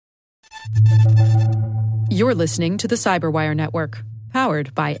You're listening to the Cyberwire Network,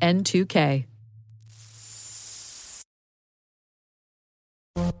 powered by N2K.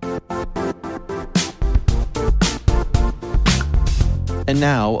 And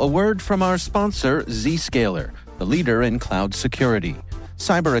now, a word from our sponsor, Zscaler, the leader in cloud security.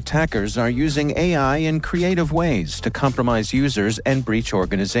 Cyber attackers are using AI in creative ways to compromise users and breach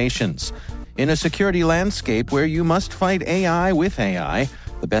organizations. In a security landscape where you must fight AI with AI,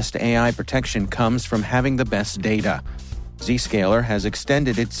 the best AI protection comes from having the best data. Zscaler has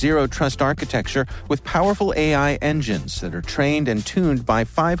extended its zero-trust architecture with powerful AI engines that are trained and tuned by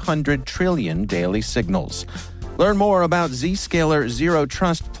 500 trillion daily signals. Learn more about Zscaler Zero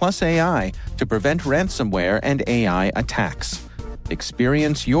Trust Plus AI to prevent ransomware and AI attacks.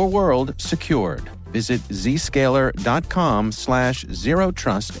 Experience your world secured. Visit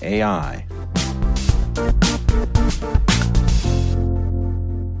zscaler.com/zerotrustai.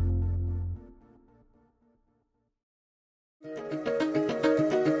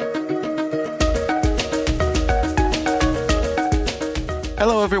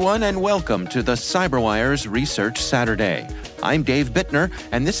 Hello, everyone, and welcome to the CyberWire's Research Saturday. I'm Dave Bittner,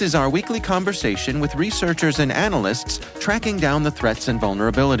 and this is our weekly conversation with researchers and analysts tracking down the threats and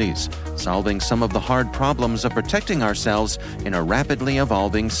vulnerabilities, solving some of the hard problems of protecting ourselves in a rapidly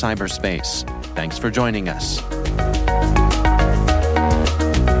evolving cyberspace. Thanks for joining us.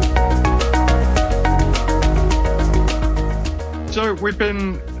 So we've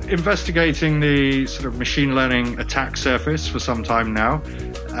been investigating the sort of machine learning attack surface for some time now,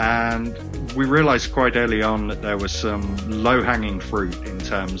 and we realized quite early on that there was some low-hanging fruit in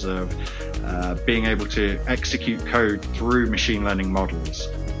terms of being able to execute code through machine learning models.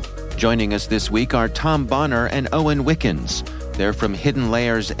 Joining us this week are Tom Bonner and Owen Wickens. They're from Hidden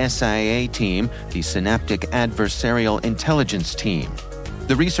Layer's SIA team, the Synaptic Adversarial Intelligence team.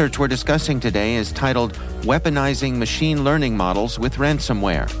 The research we're discussing today is titled Weaponizing Machine Learning Models with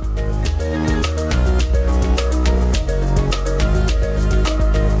Ransomware.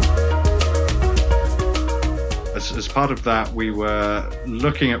 As part of that, we were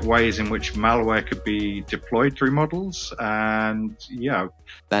looking at ways in which malware could be deployed through models, and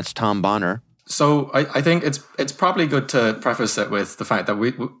That's Tom Bonner. So I think it's probably good to preface it with the fact that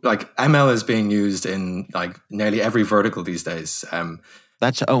we ML is being used in nearly every vertical these days.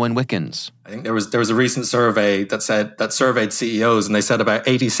 That's Owen Wickens. I think there was a recent survey that surveyed CEOs, and they said about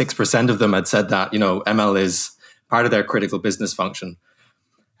 86% of them had said that ML is part of their critical business function.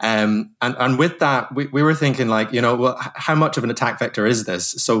 And with that, we were thinking how much of an attack vector is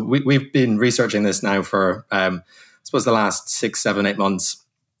this? So we've been researching this now for I suppose the last 6, 7, 8 months,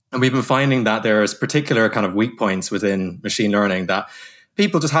 and we've been finding that there's particular kind of weak points within machine learning that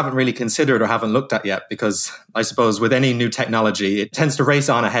people just haven't really considered or haven't looked at yet, because I suppose with any new technology, it tends to race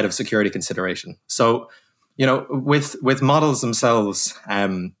on ahead of security consideration. So, with models themselves,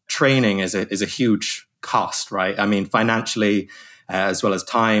 training is a huge cost, right? I mean, financially, as well as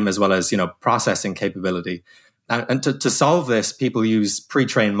time, as well as, processing capability. And to solve this, people use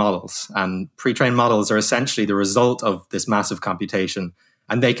pre-trained models, and pre-trained models are essentially the result of this massive computation,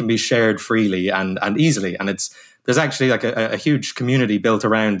 and they can be shared freely and easily. And there's actually a huge community built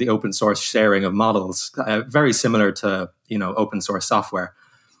around the open source sharing of models, very similar to, open source software.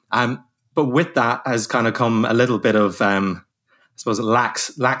 But with that has kind of come a little bit of, I suppose,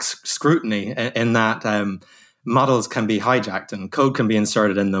 lax scrutiny in that models can be hijacked and code can be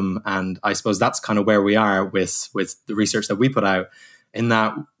inserted in them. And I suppose that's kind of where we are with the research that we put out, in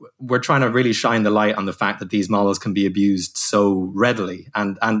that we're trying to really shine the light on the fact that these models can be abused so readily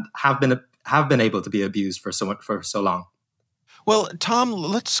and have been able to be abused for so long. Well, Tom,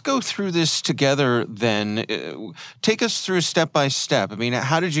 let's go through this together then. Take us through step by step. I mean,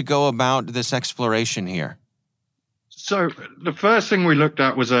 how did you go about this exploration here? So the first thing we looked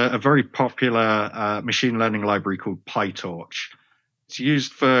at was a very popular machine learning library called PyTorch. It's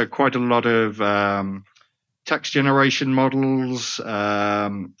used for quite a lot of text generation models,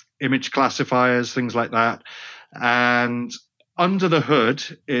 image classifiers, things like that. And under the hood,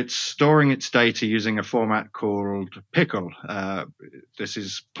 it's storing its data using a format called Pickle. This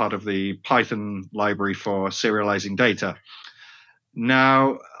is part of the Python library for serializing data.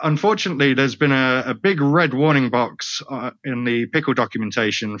 Now, unfortunately, there's been a big red warning box in the Pickle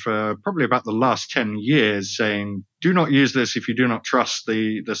documentation for probably about the last 10 years saying, do not use this if you do not trust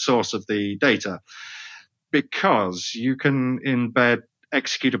the source of the data, because you can embed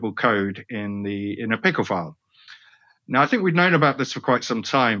executable code in a Pickle file. Now, I think we'd known about this for quite some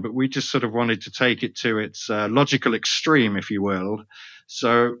time, but we just sort of wanted to take it to its logical extreme, if you will.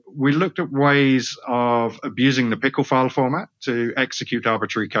 So we looked at ways of abusing the pickle file format to execute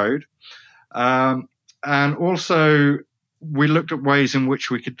arbitrary code. And also we looked at ways in which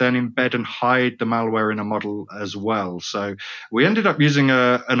we could then embed and hide the malware in a model as well. So we ended up using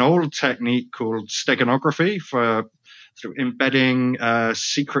an old technique called steganography for sort of embedding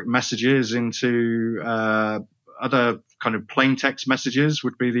secret messages into other kind of plain text messages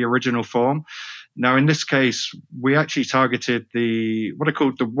would be the original form. Now, in this case, we actually targeted what are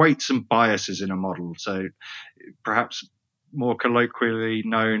called the weights and biases in a model. So perhaps more colloquially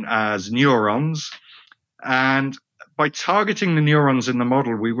known as neurons. And by targeting the neurons in the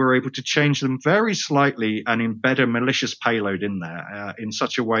model, we were able to change them very slightly and embed a malicious payload in there in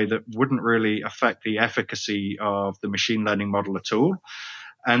such a way that wouldn't really affect the efficacy of the machine learning model at all.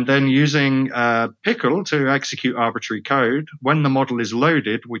 And then using Pickle to execute arbitrary code, when the model is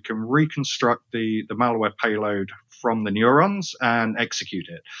loaded, we can reconstruct the malware payload from the neurons and execute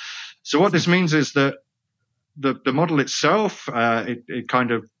it. So what this means is that the model itself,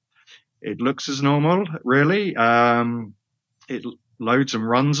 it looks as normal, really. It loads and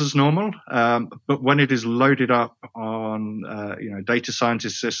runs as normal. But when it is loaded up on, data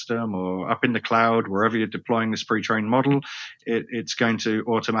scientist system or up in the cloud, wherever you're deploying this pre-trained model, it's going to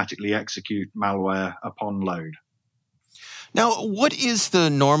automatically execute malware upon load. Now, what is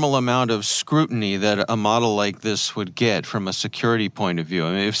the normal amount of scrutiny that a model like this would get from a security point of view?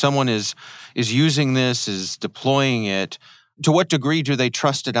 I mean, if someone is using this, is deploying it, to what degree do they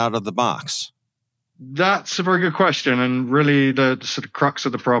trust it out of the box? That's a very good question. And really the sort of crux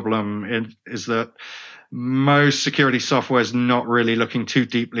of the problem is that most security software is not really looking too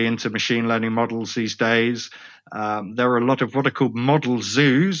deeply into machine learning models these days. There are a lot of what are called model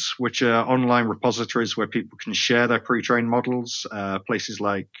zoos, which are online repositories where people can share their pre-trained models, places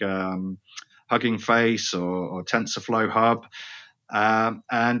like Hugging Face or TensorFlow Hub.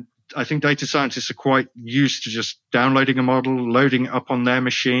 And I think data scientists are quite used to just downloading a model, loading it up on their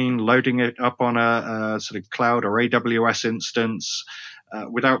machine, loading it up on a sort of cloud or AWS instance,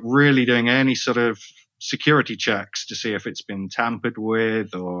 without really doing any sort of security checks to see if it's been tampered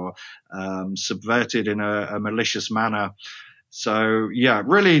with or subverted in a malicious manner. So, yeah,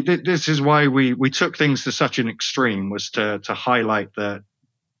 really, this is why we took things to such an extreme, was to highlight that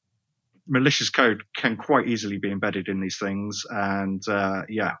malicious code can quite easily be embedded in these things and,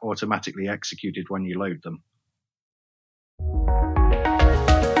 automatically executed when you load them.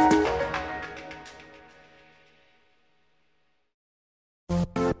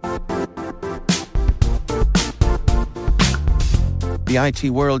 The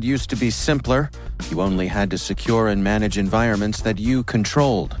IT world used to be simpler. You only had to secure and manage environments that you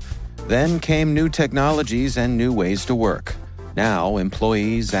controlled. Then came new technologies and new ways to work. Now,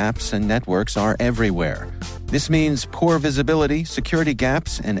 employees, apps, and networks are everywhere. This means poor visibility, security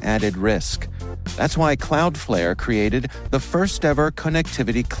gaps, and added risk. That's why Cloudflare created the first-ever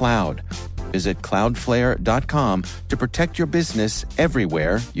connectivity cloud. Visit cloudflare.com to protect your business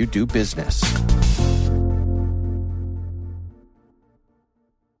everywhere you do business.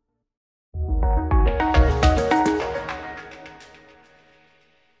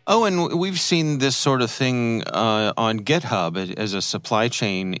 Oh, and we've seen this sort of thing on GitHub as a supply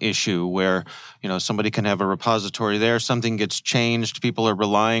chain issue where, somebody can have a repository there, something gets changed, people are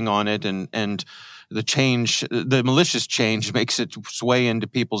relying on it, and the malicious change makes its way into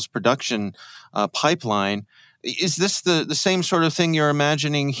people's production pipeline. Is this the same sort of thing you're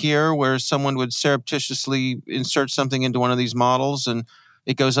imagining here, where someone would surreptitiously insert something into one of these models and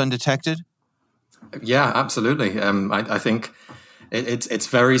it goes undetected? Yeah, absolutely. I think it's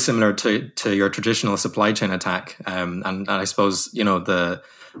very similar to your traditional supply chain attack, and I suppose the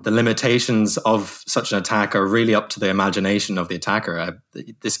limitations of such an attack are really up to the imagination of the attacker.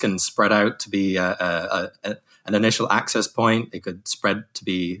 This can spread out to be an initial access point. It could spread to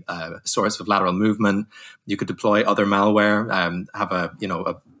be a source of lateral movement. You could deploy other malware, have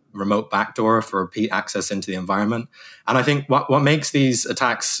a remote backdoor for repeat access into the environment. And I think what makes these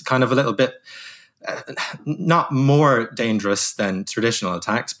attacks kind of a little bit not more dangerous than traditional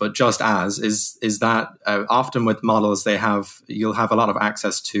attacks, but just as is that often with models you'll have a lot of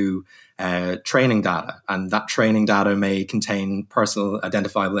access to training data, and that training data may contain personal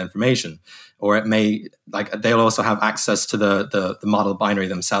identifiable information, or it may they'll also have access to the model binary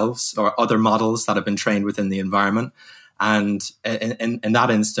themselves or other models that have been trained within the environment. And in that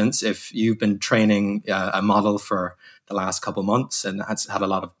instance, if you've been training a model for the last couple of months and has had a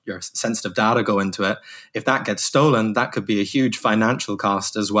lot of your sensitive data go into it, if that gets stolen, that could be a huge financial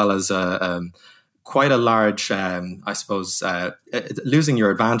cost, as well as quite a large, losing your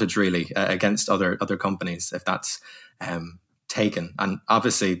advantage really against other companies if that's taken. And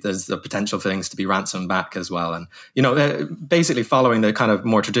obviously there's the potential for things to be ransomed back as well. And, basically following the kind of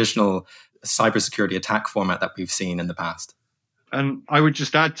more traditional cybersecurity attack format that we've seen in the past. And I would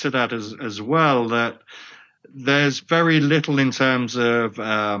just add to that as well that there's very little in terms of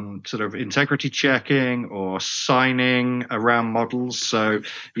sort of integrity checking or signing around models. So,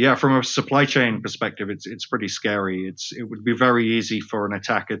 yeah, from a supply chain perspective, it's pretty scary. It would be very easy for an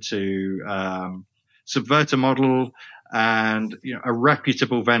attacker to subvert a model, and a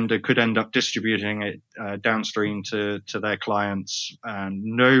reputable vendor could end up distributing it downstream to their clients, and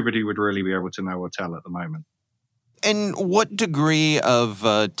nobody would really be able to know or tell at the moment. And what degree of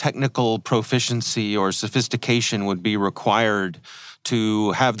technical proficiency or sophistication would be required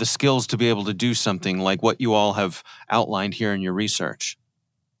to have the skills to be able to do something like what you all have outlined here in your research?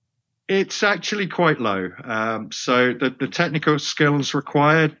 It's actually quite low. So the technical skills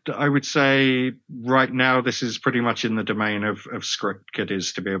required, I would say right now, this is pretty much in the domain of script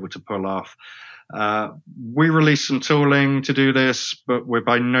kiddies to be able to pull off. We released some tooling to do this, but we're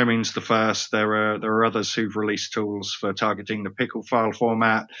by no means the first. There are others who've released tools for targeting the pickle file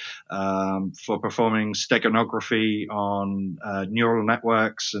format, for performing steganography on neural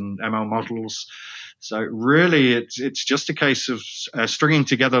networks and ML models. So really, it's just a case of stringing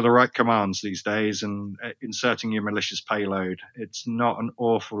together the right commands these days and inserting your malicious payload. It's not an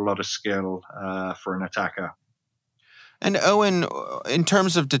awful lot of skill for an attacker. And Owen, in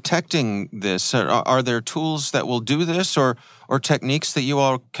terms of detecting this, are there tools that will do this or techniques that you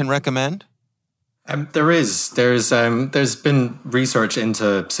all can recommend? There is. There's been research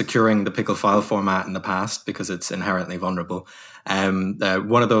into securing the pickle file format in the past because it's inherently vulnerable.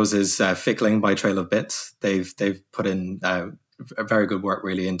 One of those is Fickling by Trail of Bits. They've put in very good work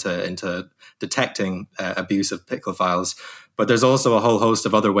really into detecting abuse of pickle files. But there's also a whole host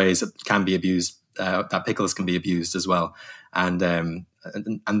of other ways that can be abused. That pickles can be abused as well, and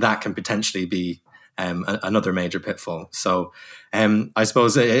that can potentially be another major pitfall. So I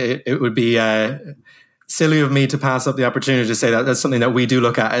suppose it would be silly of me to pass up the opportunity to say that that's something that we do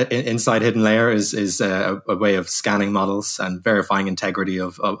look at inside Hidden Layer is a way of scanning models and verifying integrity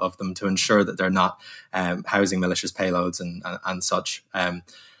of them to ensure that they're not housing malicious payloads and such.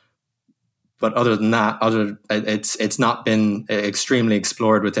 But other than that, it's not been extremely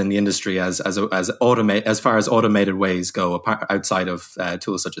explored within the industry as far as automated ways go, outside of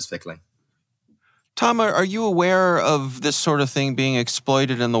tools such as Fickling. Tom, are you aware of this sort of thing being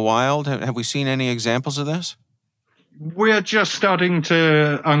exploited in the wild? Have we seen any examples of this? We're just starting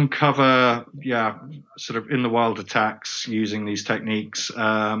to uncover, sort of in the wild attacks using these techniques.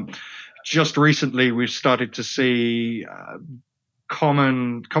 Just recently, we've started to see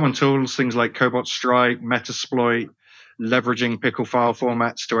common tools, things like Cobalt Strike, Metasploit, leveraging pickle file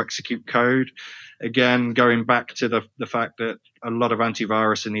formats to execute code. Again, going back to the fact that a lot of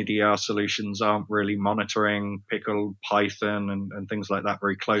antivirus and EDR solutions aren't really monitoring pickle, Python, and things like that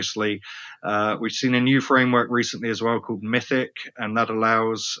very closely. We've seen a new framework recently as well called Mythic, and that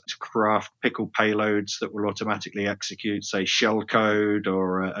allows to craft pickle payloads that will automatically execute, say, shell code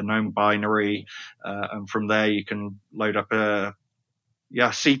or a known binary. And from there, you can load up a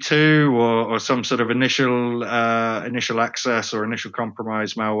C2 or some sort of initial access or initial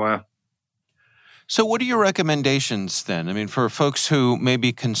compromise malware. So what are your recommendations then? I mean, for folks who may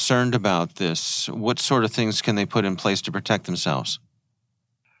be concerned about this, what sort of things can they put in place to protect themselves?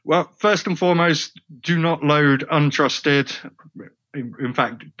 Well, first and foremost, do not load untrusted. In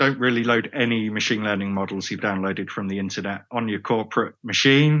fact, don't really load any machine learning models you've downloaded from the internet on your corporate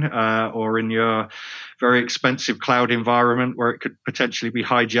machine or in your very expensive cloud environment where it could potentially be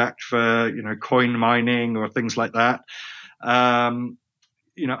hijacked for, coin mining or things like that.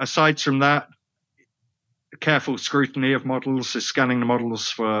 Aside from that, careful scrutiny of models, so scanning the models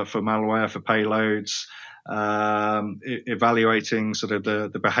for malware, for payloads, evaluating sort of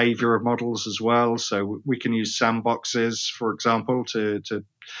the behavior of models as well. So we can use sandboxes, for example, to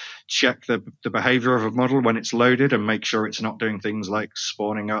check the behavior of a model when it's loaded and make sure it's not doing things like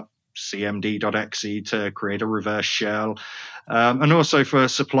spawning up cmd.exe to create a reverse shell. And also for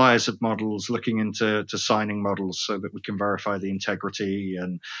suppliers of models, looking into signing models so that we can verify the integrity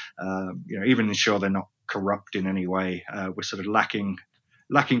and even ensure they're not corrupt in any way. We're sort of lacking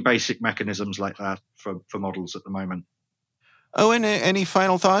basic mechanisms like that for models at the moment. Owen, any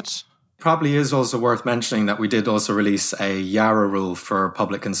final thoughts? Probably is also worth mentioning that we did also release a Yara rule for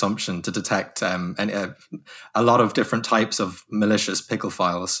public consumption to detect a lot of different types of malicious pickle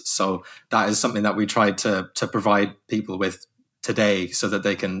files. So that is something that we tried to provide people with today so that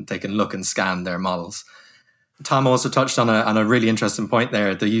they can look and scan their models. Tom also touched on a really interesting point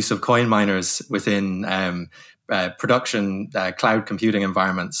there, the use of coin miners within production cloud computing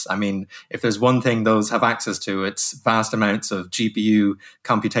environments. I mean, if there's one thing those have access to, it's vast amounts of GPU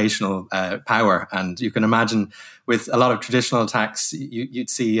computational power. And you can imagine with a lot of traditional attacks, you'd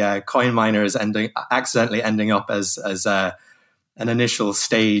see coin miners accidentally ending up as an initial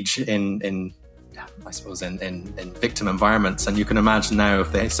stage in victim environments. And you can imagine now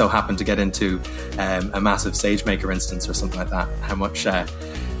if they so happen to get into a massive SageMaker instance or something like that, how much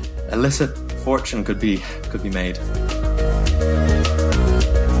illicit fortune could be made.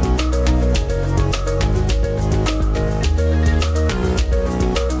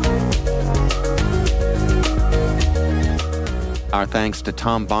 Our thanks to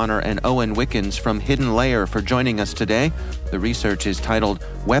Tom Bonner and Owen Wickens from Hidden Layer for joining us today. The research is titled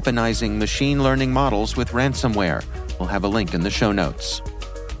Weaponizing Machine Learning Models with Ransomware. We'll have a link in the show notes.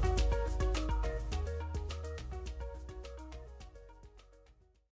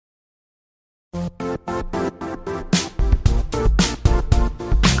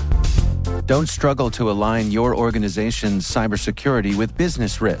 Don't struggle to align your organization's cybersecurity with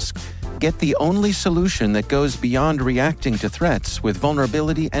business risk. Get the only solution that goes beyond reacting to threats with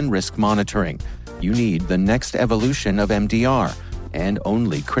vulnerability and risk monitoring. You need the next evolution of MDR, and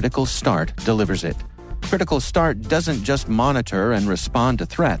only Critical Start delivers it. Critical Start doesn't just monitor and respond to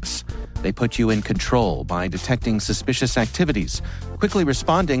threats. They put you in control by detecting suspicious activities, quickly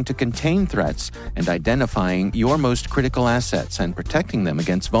responding to contain threats, and identifying your most critical assets and protecting them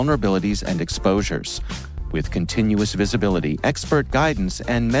against vulnerabilities and exposures. With continuous visibility, expert guidance,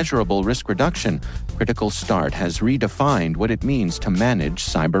 and measurable risk reduction, Critical Start has redefined what it means to manage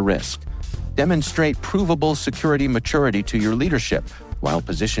cyber risk. Demonstrate provable security maturity to your leadership while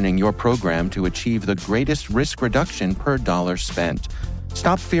positioning your program to achieve the greatest risk reduction per dollar spent.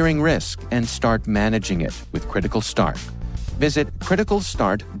 Stop fearing risk and start managing it with Critical Start. Visit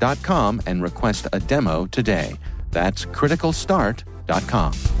criticalstart.com and request a demo today. That's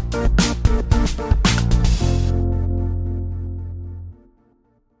criticalstart.com.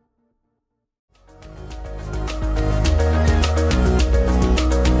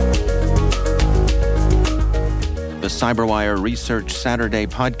 The CyberWire Research Saturday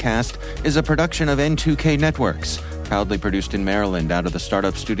podcast is a production of N2K Networks, proudly produced in Maryland out of the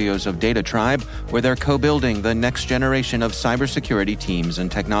startup studios of Data Tribe, where they're co-building the next generation of cybersecurity teams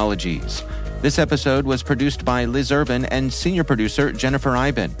and technologies. This episode was produced by Liz Irvin and senior producer Jennifer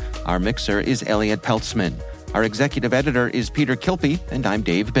Iben. Our mixer is Elliot Peltzman. Our executive editor is Peter Kilpie, and I'm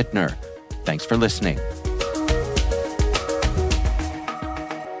Dave Bittner. Thanks for listening.